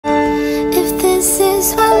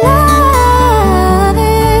is what love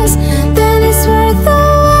is, then it's worth the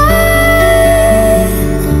wait.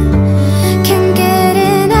 Can't get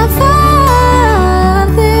enough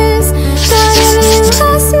of this. Gotta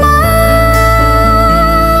lose mine.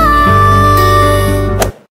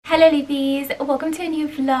 Hello Leafies, welcome to a new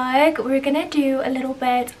vlog. We're gonna do a little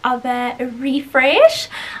bit of a refresh.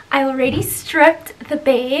 I already stripped the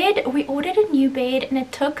bed. We ordered a new bed and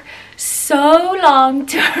it took so long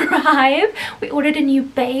to arrive. We ordered a new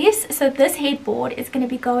base, so this headboard is going to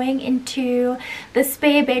be going into the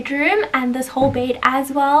spare bedroom and this whole bed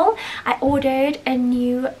as well. I ordered a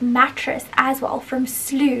new mattress as well from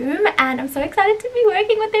Sloom and I'm so excited to be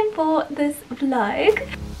working with them for this vlog.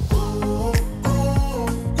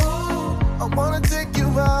 I wanna take you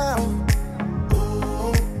out.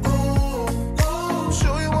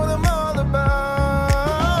 Show you what I'm all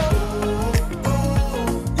about.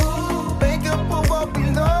 Make up for what we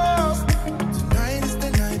lost. Tonight is the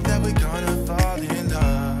night that we're gonna fall in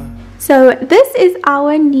love. So this is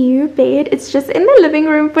our new bed. It's just in the living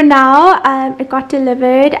room for now. It got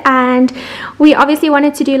delivered and we obviously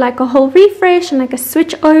wanted to do like a whole refresh and like a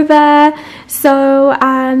switch over. So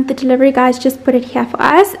the delivery guys just put it here for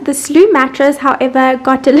us. The Sloom mattress, however,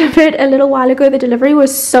 got delivered a little while ago. The delivery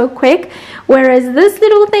was so quick, whereas this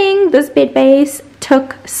little thing, this bed base,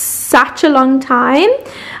 took such a long time.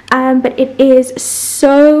 But it is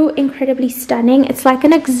so incredibly stunning. It's like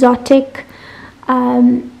an exotic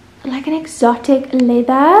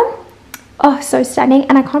leather. Oh, so stunning.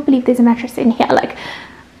 And I can't believe there's a mattress in here. Like,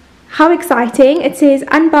 how exciting. It says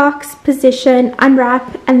unbox, position,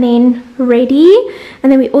 unwrap, and then ready. And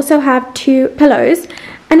then we also have 2 pillows.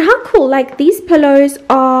 And how cool, like these pillows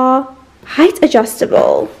are height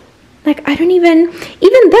adjustable. Like, I don't even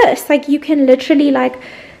this, like you can literally, like,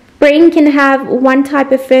 Brain can have one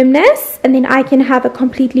type of firmness and then I can have a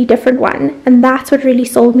completely different one. And that's what really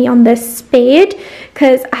sold me on this bed,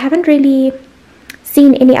 because I haven't really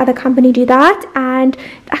seen any other company do that, and it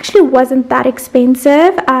actually wasn't that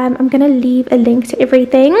expensive. I'm gonna leave a link to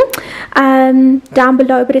everything down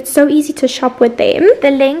below, but it's so easy to shop with them.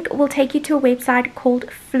 The link will take you to a website called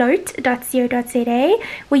𝘱𝘢𝘪𝘴.co.za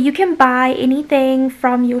where you can buy anything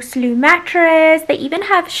from your Sloom mattress. They even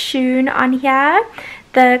have 𝘱𝘢𝘪𝘥 on here,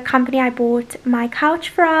 the company I bought my couch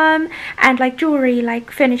from, and like jewelry,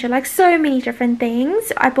 like furniture, like so many different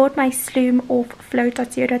things. I bought my Sloom off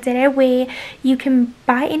𝘱𝘢𝘪𝘴.co.za where you can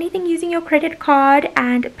buy anything using your credit card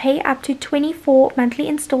and pay up to 24 monthly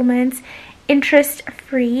installments, interest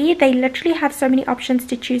free. They literally have so many options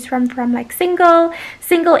to choose from like single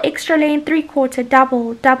extra length, 3/4,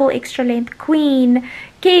 double extra length, queen,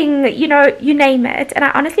 king, you know, you name it. And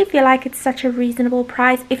I honestly feel like it's such a reasonable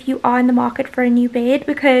price if you are in the market for a new bed,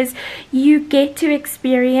 because you get to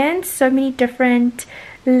experience so many different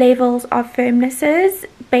levels of firmnesses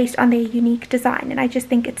based on their unique design, and I just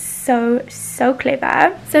think it's so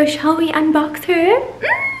clever. So shall we unbox her?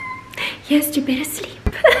 Yes, you better sleep.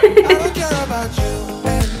 I don't care about you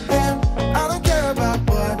and him. I don't care about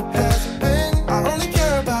what has been. I only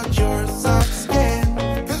care about your soft skin,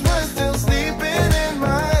 'cause we're still sleeping in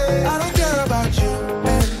my head. I don't care about you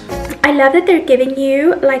and him. I love that they're giving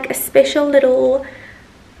you like a special little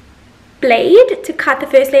blade to cut the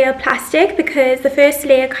first layer of plastic, because the first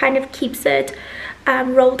layer kind of keeps it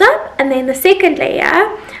rolled up, and then the second layer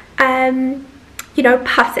you know,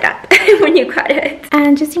 puffs it up when you cut it.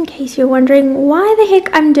 And just in case you're wondering why the heck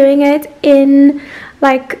I'm doing it in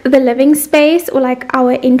like the living space or like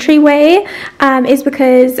our entryway, is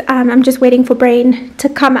because I'm just waiting for Brain to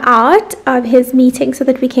come out of his meeting so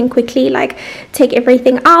that we can quickly like take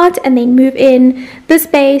everything out and then move in this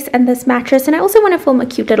base and this mattress. And I also want to film a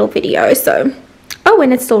cute little video, so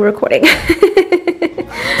and it's still recording.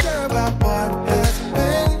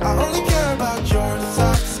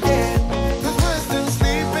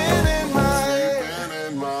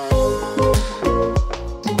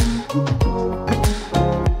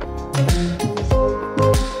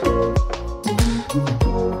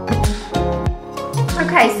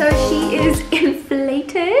 Okay, so she is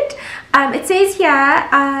inflated. It says here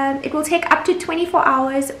it will take up to 24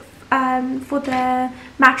 hours for the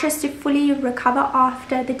mattress to fully recover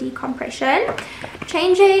after the decompression.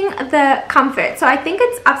 Changing the comfort. So I think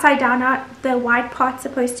it's upside down. The white part's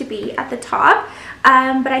supposed to be at the top.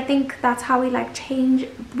 But I think that's how we like change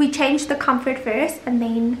the comfort first and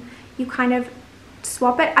then you kind of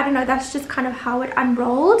swap it. I don't know, that's just kind of how it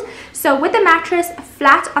unrolled. So with the mattress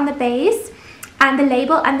flat on the base and the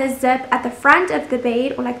label and the zip at the front of the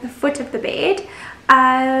bed, or like the foot of the bed,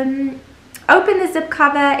 open the zip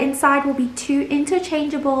cover. Inside will be 2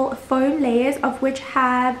 interchangeable foam layers, of which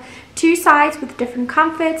have 2 sides with different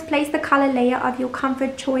comforts. Place the color layer of your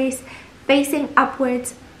comfort choice facing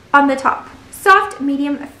upwards on the top. Soft,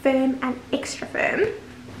 medium, firm, and extra firm.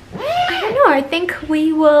 I don't know, I think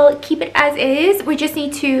we will keep it as is. We just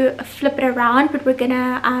need to flip it around, but we're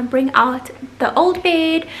gonna bring out the old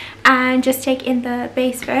bed and just take in the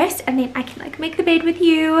base first, and then I can like make the bed with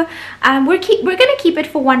you. We're gonna keep it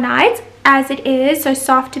for one night as it is, so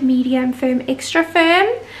soft, medium, firm, extra firm.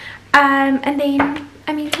 And then,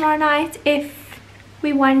 I mean, tomorrow night, if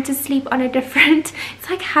we want to sleep on a different, it's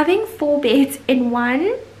like having 4 beds in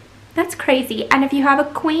one. That's crazy. And if you have a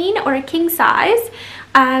queen or a king size,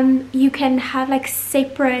 you can have like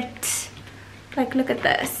separate, like look at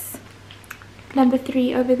this, number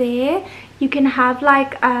 3 over there. You can have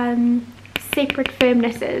like separate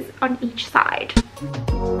firmnesses on each side.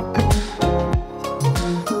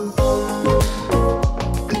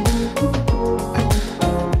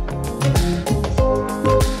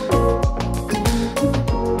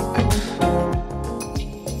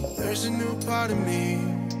 There's a new part of me,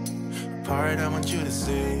 a part I want you to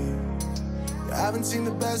see. You haven't seen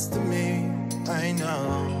the best of me, I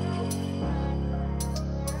know.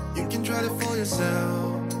 You can try to fool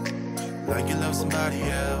yourself like you love somebody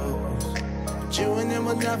else, but you and him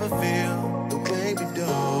will never feel the way we do.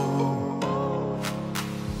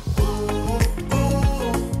 Ooh, ooh,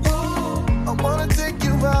 ooh, I wanna take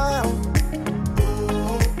you out.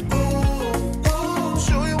 Ooh, ooh, ooh,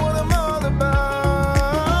 show you what I'm all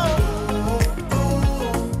about. Ooh,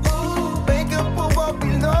 ooh, make up for what we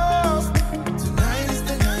lost. Tonight is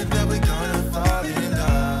the night that we're gonna fall in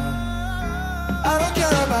love. I don't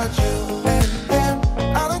care about you and him.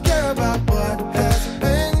 I don't care about what has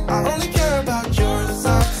been. I only care about your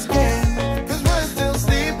soft skin, 'cause we're still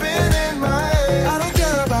sleeping in my head. I don't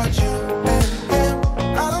care about you and him.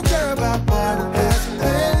 I don't care about what has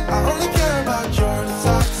been. I only care about your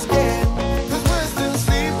soft skin, 'cause we're still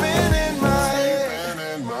sleeping in my head.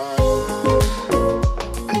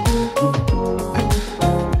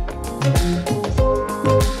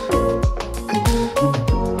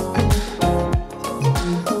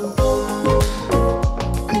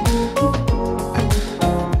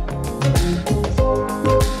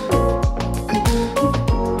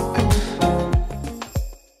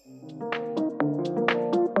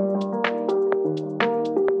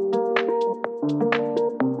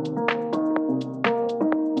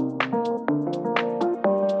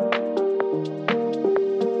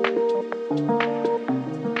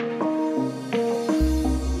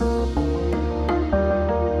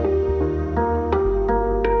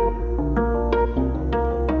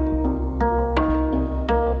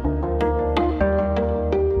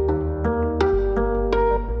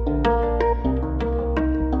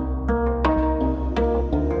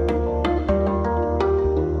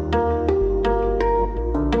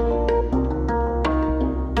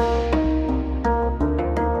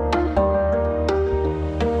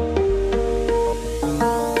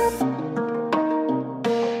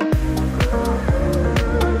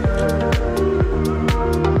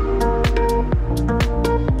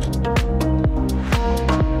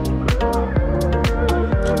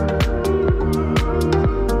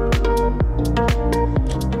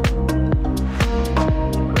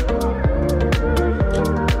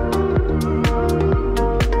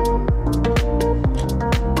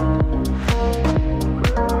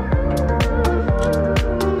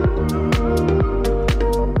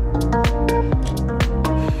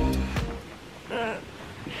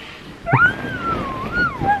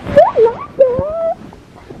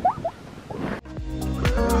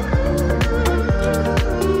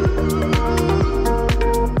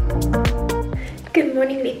 Good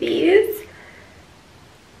morning, babies.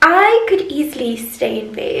 I could easily stay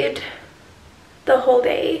in bed the whole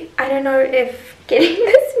day. I don't know if getting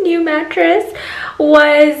this new mattress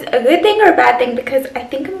was a good thing or a bad thing, because I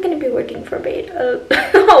think I'm going to be working from bed a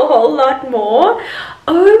whole lot more.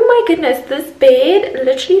 Oh my goodness, this bed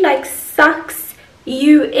literally like sucks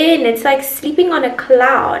you in. It's like sleeping on a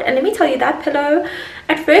cloud. And let me tell you, that pillow,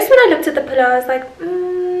 at first when I looked at the pillow, I was like,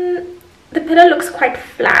 the pillow looks quite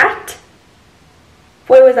flat.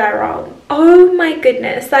 Where was I wrong? Oh my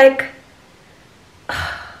goodness, like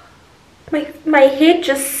my head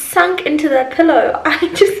just sunk into that pillow. I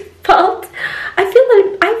just felt, I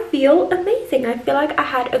feel amazing. I feel like I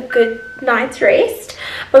had a good night's rest,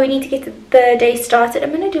 but we need to get the day started.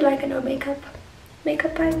 I'm gonna do like a no makeup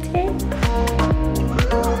by today.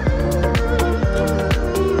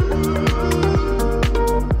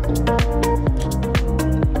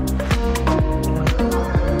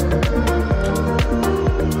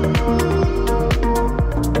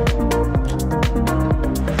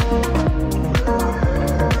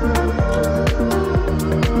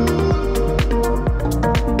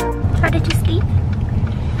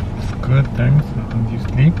 And you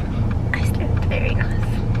sleep? I slept very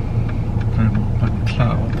nice. Like a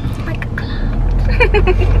cloud. Like a cloud.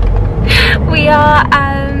 We are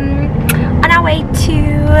on our way to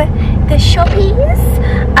the shoppies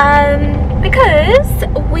because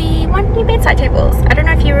we want new bedside tables. I don't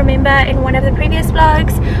know if you remember in one of the previous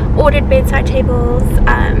vlogs, ordered bedside tables.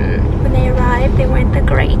 When they arrived, they weren't the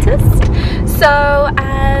greatest. So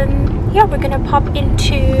yeah, we're gonna pop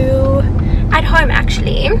into At Home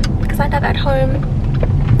actually, because I love At Home,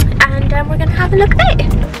 and we're gonna have a look there.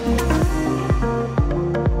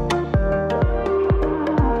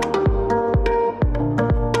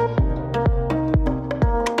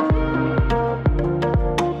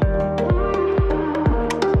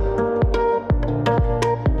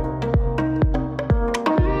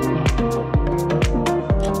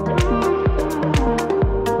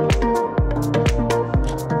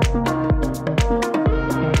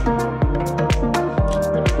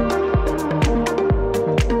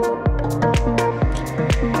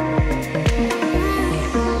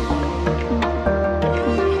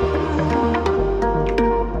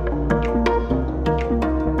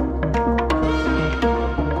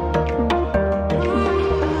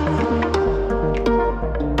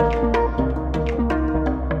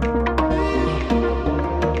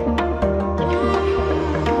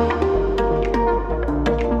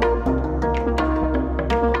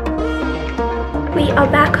 We are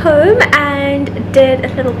back home and did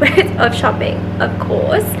a little bit of shopping, of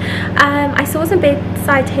course. I saw some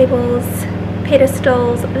bedside tables,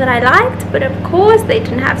 pedestals that I liked, but of course they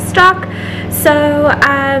didn't have stock. So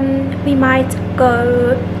we might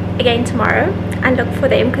go again tomorrow and look for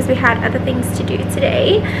them because we had other things to do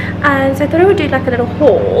today. So I thought I would do like a little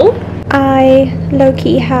haul. I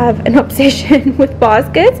low-key have an obsession with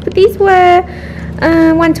baskets, but these were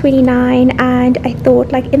 $1.29, and I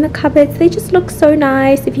thought like in the cupboards they just look so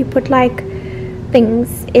nice. If you put like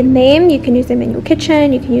things in them, you can use them in your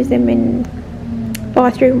kitchen, you can use them in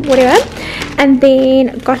bathroom, whatever. And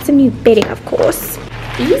then got some new bedding, of course.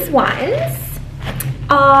 These ones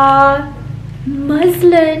are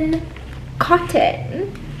muslin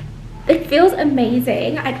cotton. It feels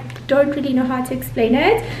amazing. I don't really know how to explain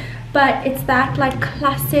it, but it's that like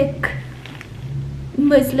classic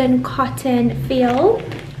muslin cotton feel.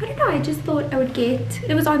 I don't know, I just thought I would get,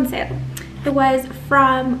 it was on sale. It was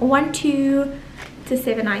from $1.2 to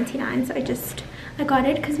 $7.99, so I got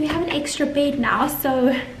it because we have an extra bed now,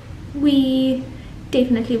 so we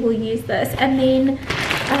definitely will use this. And then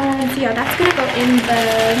so yeah, that's gonna go in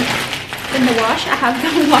the wash. I have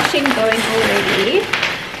the washing going already.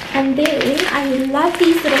 And then I love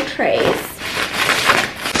these little trays,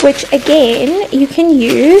 which again you can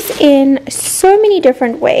use in so many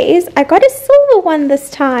different ways. I got a silver one this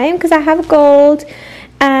time because I have gold,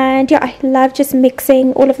 and yeah, I love just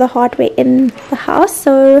mixing all of the hardware in the house.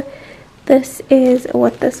 So this is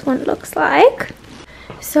what this one looks like.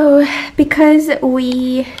 So because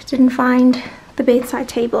we didn't find the bedside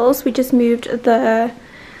tables, we just moved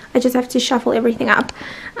I just have to shuffle everything up.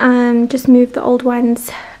 Just move the old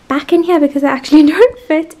ones back in here because they actually don't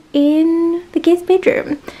fit in the guest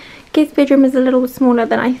bedroom. Guest bedroom is a little smaller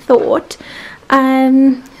than I thought.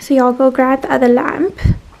 So yeah, I'll go grab the other lamp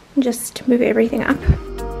and just move everything up.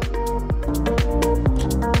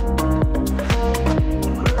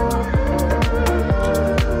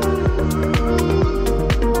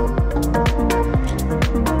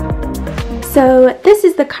 So this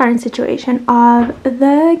is the current situation of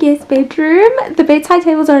the guest bedroom. The bedside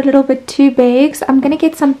tables are a little bit too big, so I'm gonna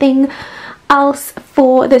get something else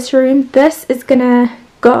for this room. This is gonna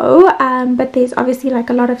go, but there's obviously like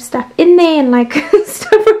a lot of stuff in there and like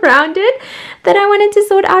stuff around it that I wanted to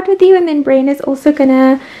sort out with you. And then Brain is also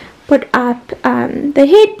gonna put up the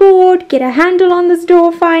headboard, get a handle on this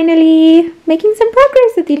door finally. Making some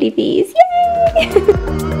progress with the Libbies, yay!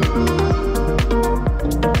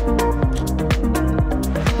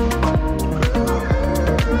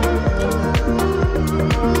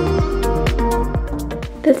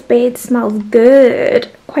 This bed smells good,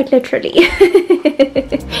 quite literally.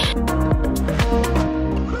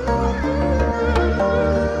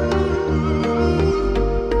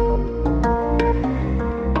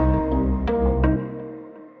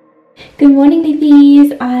 Good morning,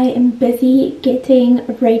 Libbies. I am busy getting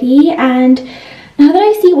ready, and now that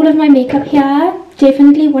I see all of my makeup here,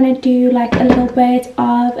 definitely want to do like a little bit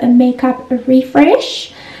of a makeup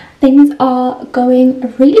refresh. Things are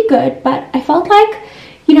going really good, but I felt like,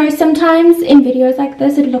 you know, sometimes in videos like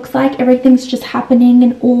this it looks like everything's just happening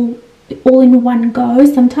and all in one go.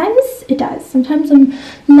 Sometimes it does. Sometimes I'm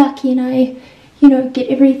lucky and I, you know, get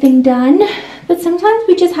everything done, but sometimes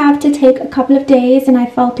we just have to take a couple of days, and I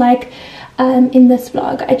felt like in this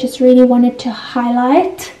vlog. I just really wanted to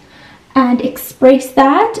highlight and express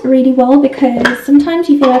that really well, because sometimes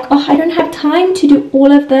you feel like, oh, I don't have time to do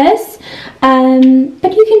all of this,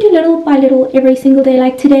 but you can do little by little every single day.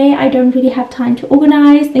 Like today, I don't really have time to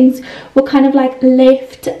organize. Things were kind of like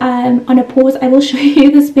left on a pause. I will show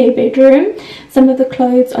you the spare bedroom. Some of the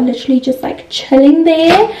clothes are literally just like chilling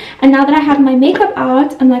there, and now that I have my makeup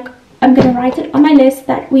out, I'm like, I'm gonna write it on my list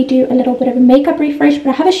that we do a little bit of a makeup refresh. But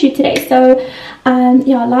I have a shoot today, so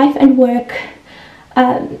yeah, life and work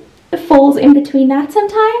falls in between that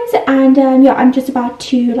sometimes, and yeah, I'm just about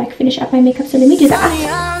to like finish up my makeup, so let me do that. Funny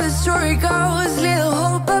how the story goes, little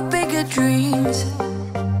hope but bigger dreams.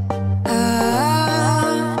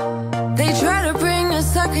 They try to bring a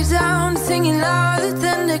sucker down, singing louder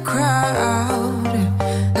than the crowd.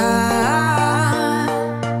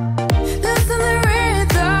 Listen the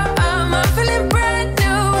rhythm, I'm feeling brand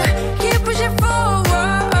new. Keep pushing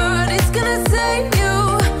forward, it's gonna save you.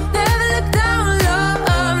 Never look down, love,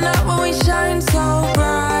 not when we shine so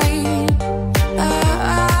bright.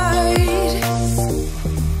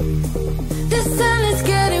 The sun is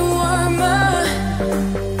getting warmer,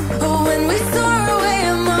 but when we soar away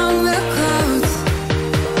among the clouds,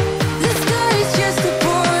 the sky is just a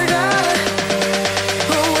border.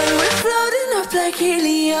 But when we're floating up like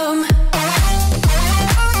helium.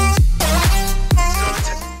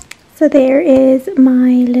 So there is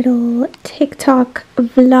my little TikTok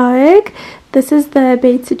vlog. This is the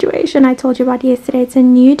bed situation I told you about yesterday. It's a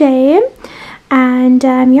new day, and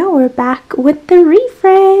yeah, we're back with the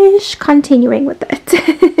refresh, continuing with it.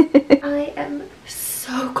 I am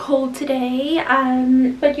so cold today,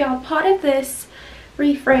 but yeah, part of this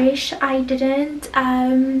refresh, I didn't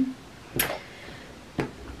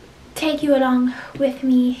take you along with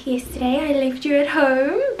me yesterday. I left you at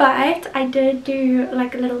home, but I did do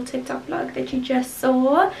like a little TikTok vlog that you just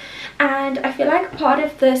saw, and I feel like part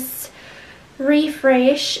of this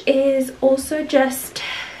refresh is also just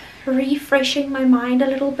refreshing my mind a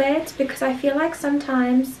little bit, because I feel like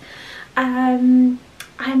sometimes I'm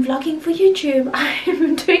vlogging for YouTube,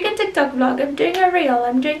 I'm doing a TikTok vlog, I'm doing a reel,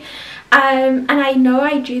 I'm doing and I know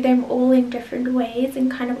I do them all in different ways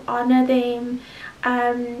and kind of honor them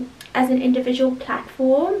as an individual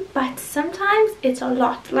platform, but sometimes it's a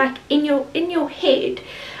lot, like in your head,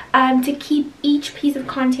 to keep each piece of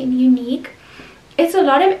content unique. It's a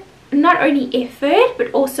lot of not only effort,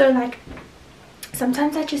 but also like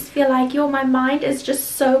sometimes I just feel like, yo, my mind is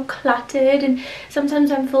just so cluttered, and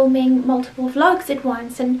sometimes I'm filming multiple vlogs at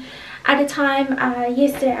once. And at a time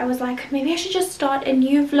yesterday, I was like, maybe I should just start a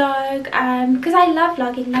new vlog, because I love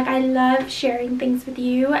vlogging. Like, I love sharing things with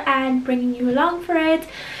you and bringing you along for it,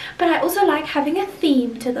 but I also like having a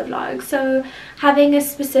theme to the vlog. So having a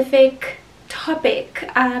specific topic,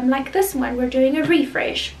 like this one, we're doing a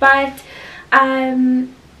refresh, but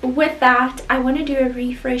with that, I want to do a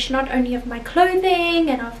refresh not only of my clothing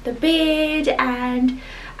and of the bed and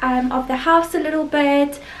of the house a little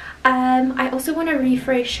bit. I also want to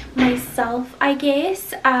refresh myself, I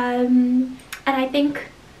guess, and I think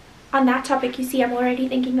on that topic, you see I'm already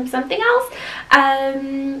thinking of something else.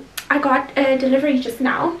 I got a delivery just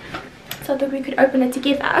now, so that we could open it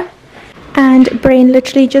together, and Brain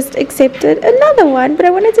literally just accepted another one, but I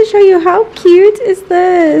wanted to show you how cute is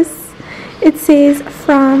this. It says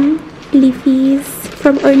from Leafy's,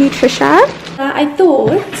 from 𝘠𝘪𝘥. I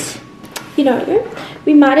thought, you know,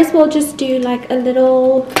 we might as well just do like a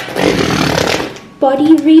little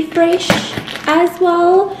body refresh as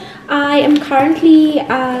well. I am currently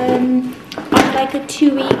on like a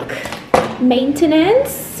 2-week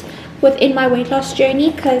maintenance within my weight loss journey,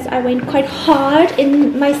 because I went quite hard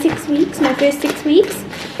in my 6 weeks, my first 6 weeks.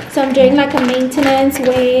 So I'm doing like a maintenance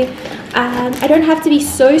where I don't have to be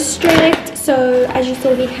so strict. So as you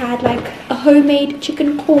saw, we had like a homemade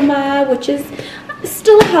chicken korma, which is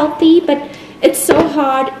still healthy, but it's so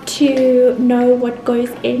hard to know what goes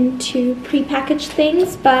into prepackaged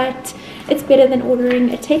things, but it's better than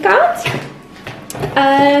ordering a takeout.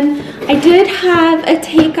 I did have a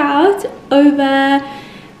takeout over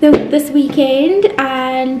this weekend,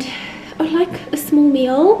 and like a small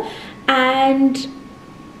meal, and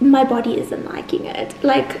my body isn't liking it.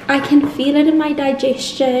 Like, I can feel it in my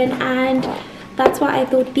digestion, and that's why I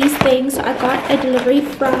thought these things. So I got a delivery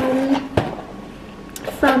from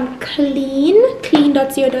𝘠𝘩𝘪𝘴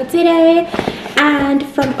and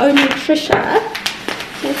from 𝘠𝘪𝘥.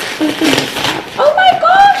 Let's open this up. Oh my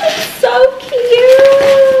gosh, it's so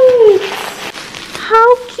cute! How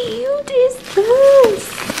cute is this?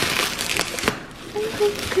 Oh my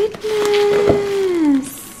goodness.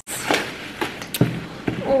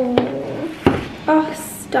 Oh,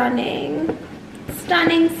 stunning,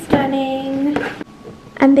 stunning, stunning.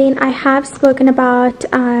 And then I have spoken about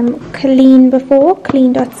Clean before,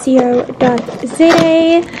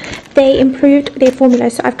 𝘠𝘠𝘪𝘴.za. They improved their formula.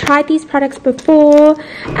 So I've tried these products before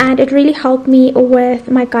and it really helped me with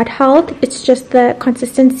my gut health. It's just the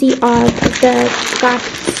consistency of the gut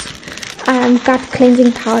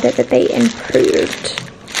cleansing powder that they improved.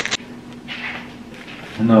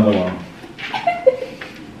 Another one.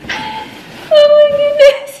 Oh my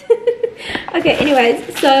goodness. Okay,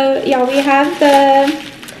 anyways, so yeah, we have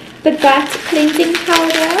the gut cleansing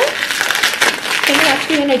powder. I think I'm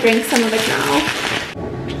actually going to drink some of it now.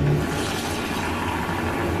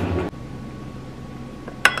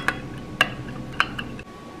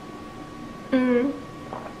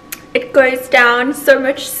 It goes down so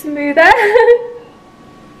much smoother.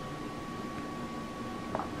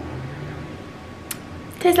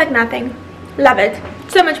 Tastes like nothing. Love it.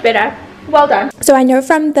 So much better. Well done. So I know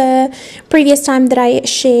from the previous time that I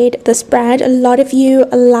shared this brand, a lot of you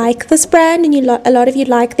like this brand and a lot of you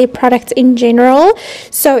like their products in general.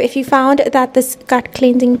 So if you found that this gut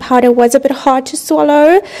cleansing powder was a bit hard to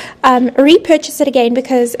swallow, repurchase it again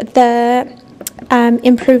because the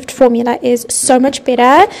improved formula is so much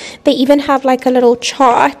better. They even have like a little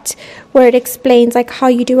chart where it explains like how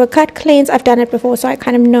you do a gut cleanse. I've done it before, so I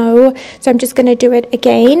kind of know, so I'm just going to do it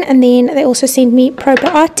again. And then they also sent me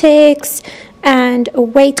probiotics and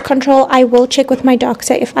weight control. I will check with my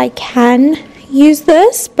doctor if I can use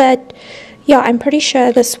this, but yeah, I'm pretty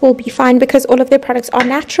sure this will be fine because all of their products are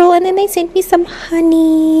natural. And then they sent me some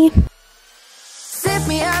honey. Sip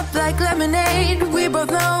me up like lemonade. We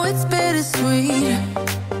both know it's bittersweet.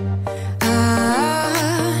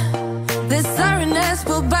 This sorrowness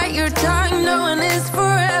will bite your tongue. No one is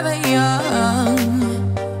forever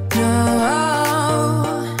young.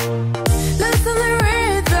 No. Listen the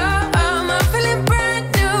rhythm. I'm feeling brand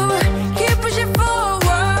new. Keep pushing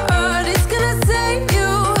forward. It's gonna save you.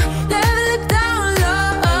 Never look down,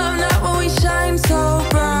 love. Not when we shine so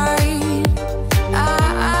bright. I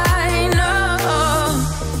know.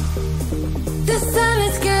 The sun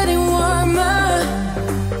is getting warmer,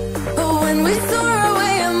 but when we soar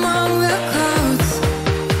away among the clouds,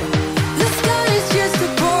 the sky is just a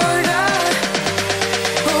border,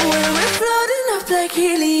 but when we're floating up like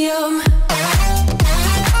helium.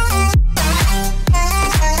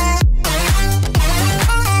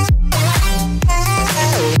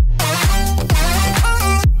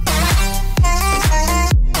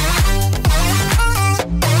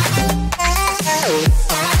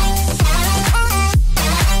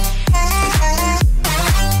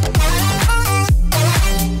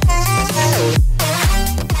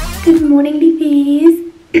 Good morning, leafies.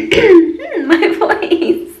 My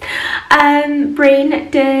voice. Brain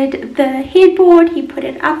did the headboard. He put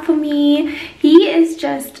it up for me. He is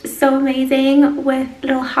just so amazing with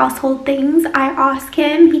little household things. I ask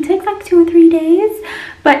him. He takes like 2 or 3 days,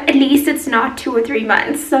 but at least it's not 2 or 3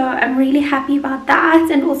 months. So I'm really happy about that.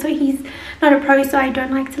 And also he's not a pro, so I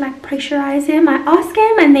don't like to like pressurize him. I ask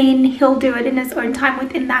him and then he'll do it in his own time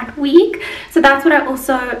within that week. So that's what I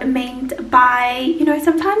also meant by, you know,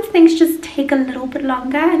 sometimes things just take a little bit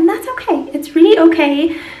longer, and that's okay. It's really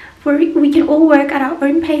okay. We can all work at our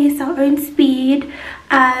own pace, our own speed,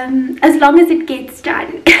 as long as it gets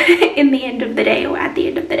done in the end of the day or at the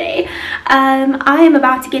end of the day. I am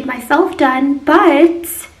about to get myself done,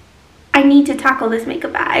 but I need to tackle this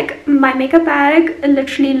makeup bag. My makeup bag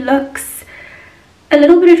literally looks a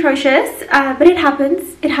little bit atrocious, but it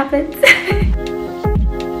happens. It happens.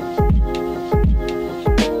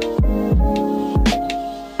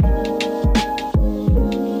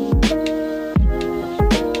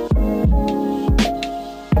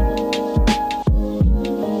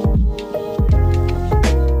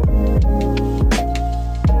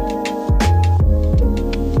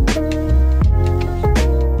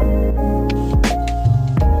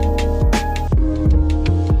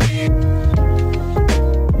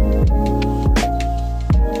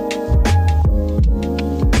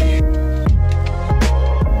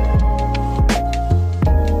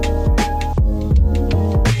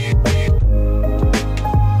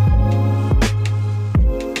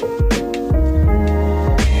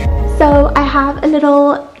 So I have a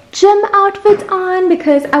little gym outfit on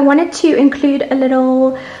because I wanted to include a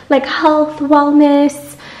little like health,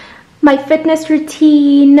 wellness, my fitness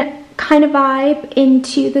routine kind of vibe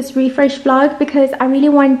into this refresh vlog, because I really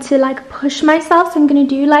want to like push myself. So I'm going to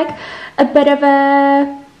do like a bit of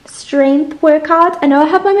a strength workout. I know I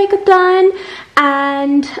have my makeup done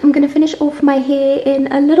and I'm going to finish off my hair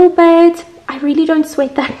in a little bit. I really don't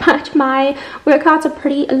sweat that much. My workouts are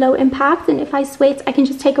pretty low impact, and if I sweat I can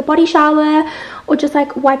just take a body shower or just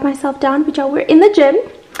like wipe myself down, which I wear in the gym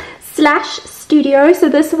 / studio. So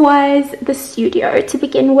this was the studio to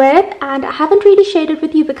begin with, and I haven't really shared it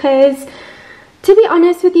with you because, to be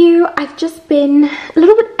honest with you, I've just been a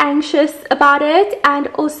little bit anxious about it, and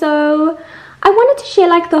also I wanted to share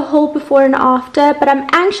like the whole before and after, but I'm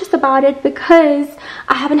anxious about it because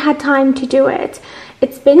I haven't had time to do it.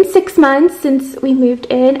 It's been 6 months since we moved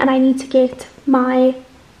in, and I need to get my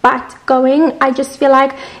butt going. I just feel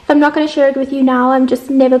like if I'm not going to share it with you now, I'm just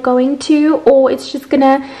never going to, or it's just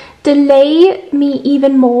gonna delay me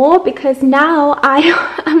even more, because now I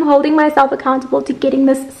am holding myself accountable to getting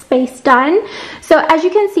this space done. So as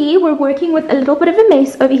you can see, we're working with a little bit of a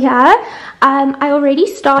mess over here. I already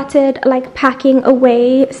started like packing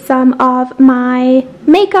away some of my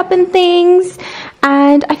makeup and things,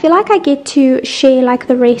 and I feel like I get to share like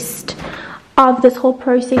the rest of this whole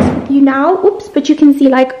process with you now. Oops, but you can see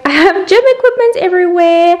like I have gym equipment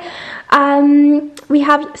everywhere. We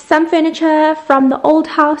have some furniture from the old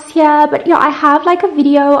house here, but yeah, I have like a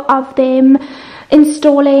video of them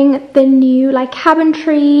installing the new like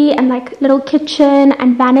cabinetry and like little kitchen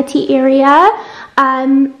and vanity area.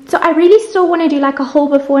 So I really still want to do like a whole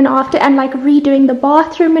before and after, and like redoing the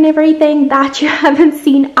bathroom and everything that you haven't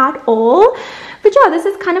seen at all. But yeah, this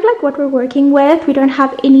is kind of like what we're working with. We don't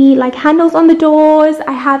have any like handles on the doors.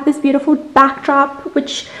 I have this beautiful backdrop,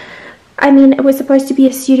 which, I mean, it was supposed to be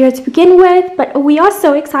a studio to begin with, but we are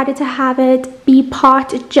so excited to have it be part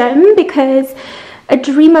gym, because a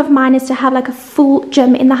dream of mine is to have like a full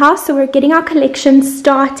gym in the house. So we're getting our collection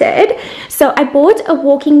started. So I bought a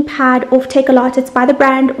walking pad off 𝘸𝘪𝘴. It's by the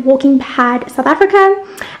brand Walking Pad South Africa,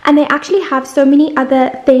 and they actually have so many other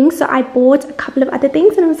things. So I bought a couple of other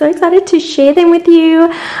things, and I'm so excited to share them with you.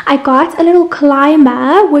 I got a little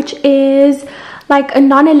climber, which is like a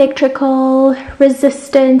non-electrical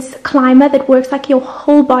resistance climber that works like your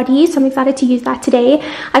whole body, so I'm excited to use that today.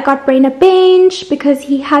 I got Brain a bench because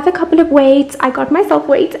he has a couple of weights. I got myself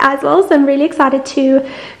weights as well, so I'm really excited to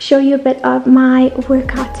show you a bit of my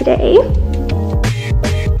workout today.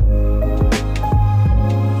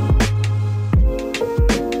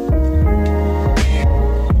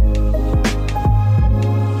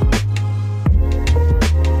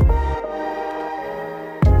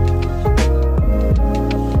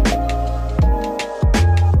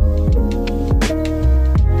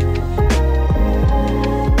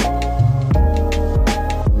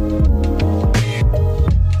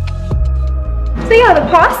 So yeah,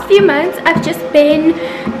 the past few months I've just been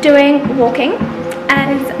doing walking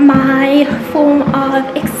as my form of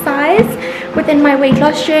exercise within my weight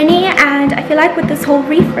loss journey, and I feel like with this whole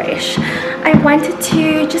refresh I wanted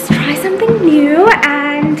to just try something new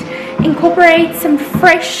and incorporate some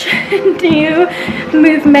fresh new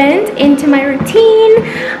movement into my routine.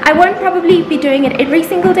 I won't probably be doing it every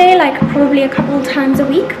single day, like probably a couple times a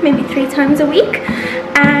week, maybe 3 times a week,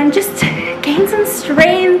 and just gain some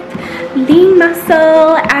strength, lean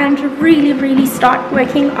muscle, and really start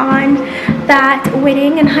working on that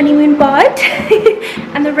wedding and honeymoon bod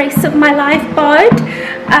and the rest of my life bod.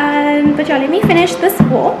 But yeah, let me finish this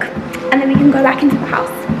walk and then we can go back into the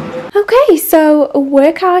house. Okay, so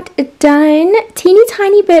workout done. Teeny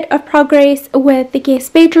tiny bit of progress with the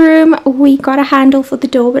guest bedroom. We got a handle for the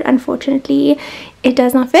door, but unfortunately it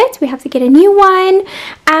does not fit. We have to get a new one,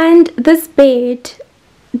 and this bed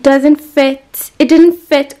doesn't fit. It didn't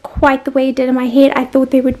fit quite the way it did in my head. I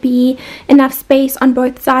thought there would be enough space on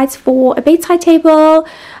both sides for a bedside table,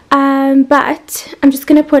 but I'm just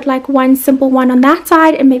gonna put like one simple one on that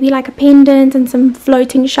side and maybe like a pendant and some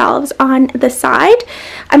floating shelves on the side.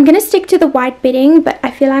 I'm gonna stick to the white bedding, but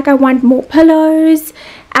I feel like I want more pillows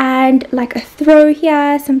and like a throw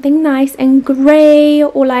here, something nice and grey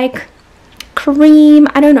or like cream.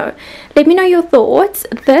 I don't know, let me know your thoughts.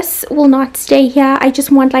 This will not stay here. I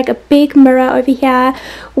just want like a big mirror over here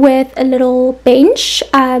with a little bench,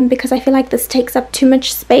 because I feel like this takes up too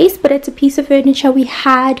much space, but it's a piece of furniture we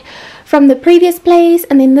had from the previous place.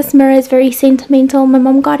 And then this mirror is very sentimental. My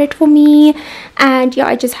mom got it for me, and yeah,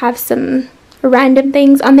 I just have some random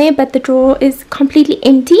things on there, but the drawer is completely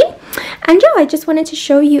empty. And yeah, I just wanted to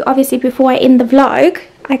show you, obviously before I end the vlog,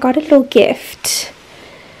 I got a little gift.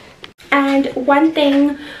 And one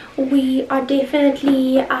thing we are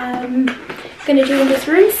definitely gonna do in this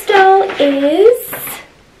room still is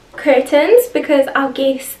curtains, because our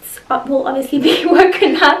guests will obviously be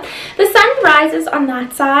woken up. The sun rises on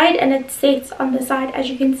that side and it sets on the side. As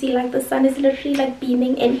you can see, like the sun is literally like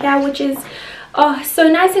beaming in here, which is Oh, so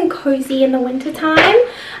nice and cozy in the winter time.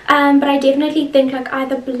 But I definitely think like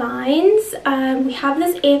either blinds. We have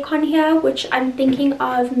this aircon here, which I'm thinking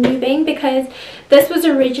of moving because this was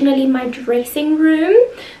originally my dressing room,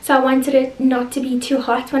 so I wanted it not to be too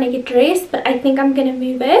hot when I get dressed. But I think I'm gonna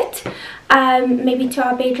move it maybe to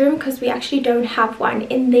our bedroom because we actually don't have one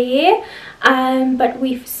in there. But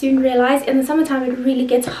we've soon realized in the summertime it really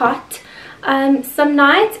gets hot some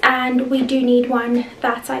nights, and we do need one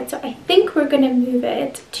that side, so I think we're gonna move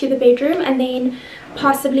it to the bedroom and then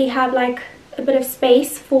possibly have like a bit of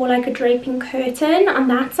space for like a draping curtain on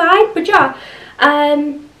that side. But yeah,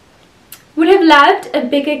 would have loved a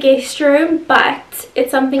bigger guest room, but it's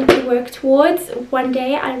something to work towards. One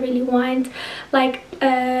day I really want like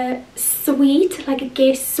a suite, like a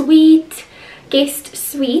guest suite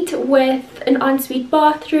with an ensuite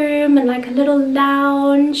bathroom and like a little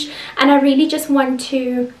lounge, and I really just want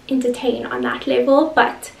to entertain on that level,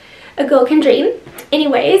 but a girl can dream.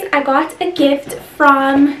 Anyways, I got a gift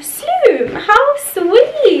from Sloom. How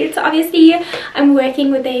sweet. So obviously I'm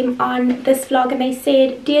working with them on this vlog, and they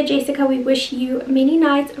said, "Dear Jessica, we wish you many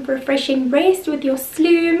nights of refreshing rest with your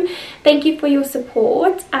Sloom. Thank you for your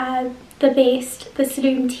support. The best, the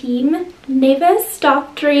Sloom team. Never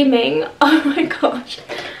stop dreaming." Oh my gosh,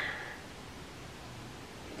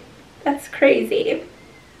 that's crazy.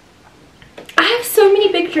 I have so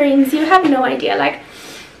many big dreams, you have no idea. Like,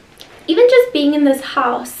 even just being in this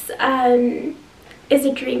house is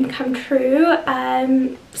a dream come true.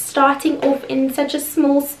 Starting off in such a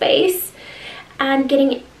small space and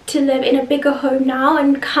getting to live in a bigger home now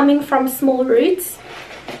and coming from small roots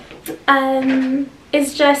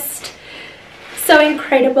is just so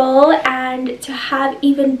incredible. And to have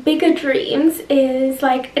even bigger dreams is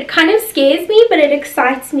like, it kind of scares me, but it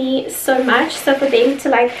excites me so much. So for them to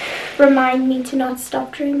like remind me to not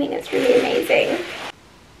stop dreaming, it's really amazing.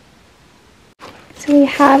 So we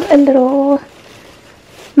have a little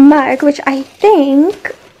mug, which I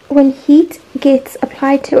think when heat gets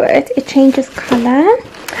applied to it, it changes color.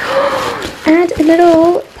 And a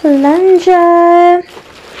little plunger.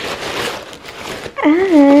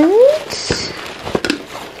 And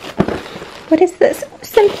what is this?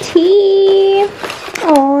 Some tea.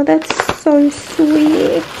 Oh, that's so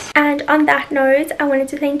sweet. And on that note, I wanted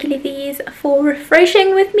to thank 𝘰𝘪𝑚 for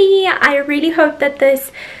refreshing with me. I really hope that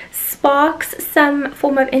this sparks some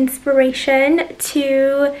form of inspiration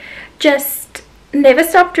to just never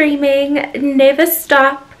stop dreaming, never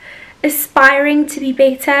stop aspiring to be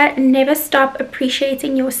better, never stop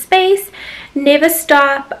appreciating your space, never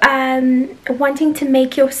stop wanting to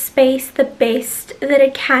make your space the best that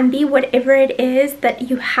it can be, whatever it is that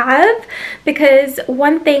you have. Because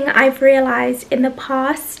one thing I've realized in the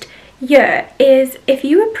past year is if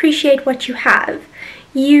you appreciate what you have,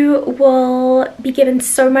 you will be given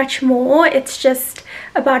so much more. It's just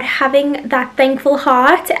about having that thankful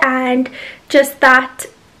heart and just that,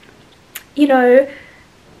 you know,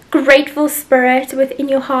 grateful spirit within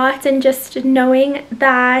your heart, and just knowing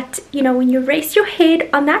that, you know, when you rest your head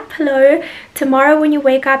on that pillow tomorrow when you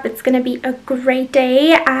wake up, it's going to be a great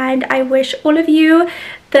day. And I wish all of you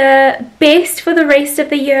the best for the rest of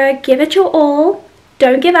the year. Give it your all.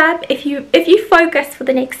 Don't give up. If you focus for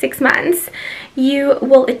the next 6 months, you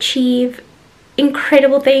will achieve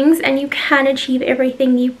incredible things, and you can achieve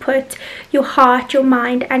everything you put your heart, your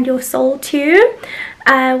mind and your soul to.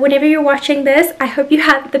 Whenever you're watching this, I hope you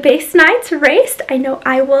have the best night's rest. I know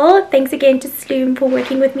I will. Thanks again to Sloom for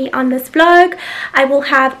working with me on this vlog. I will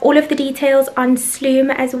have all of the details on Sloom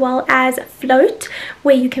as well as Float,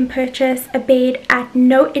 where you can purchase a bed at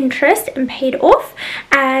no interest and paid off.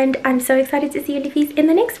 And I'm so excited to see you 𝘰𝘪𝑚 in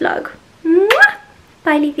the next vlog. Mwah!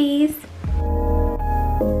 Bye 𝘰𝑪.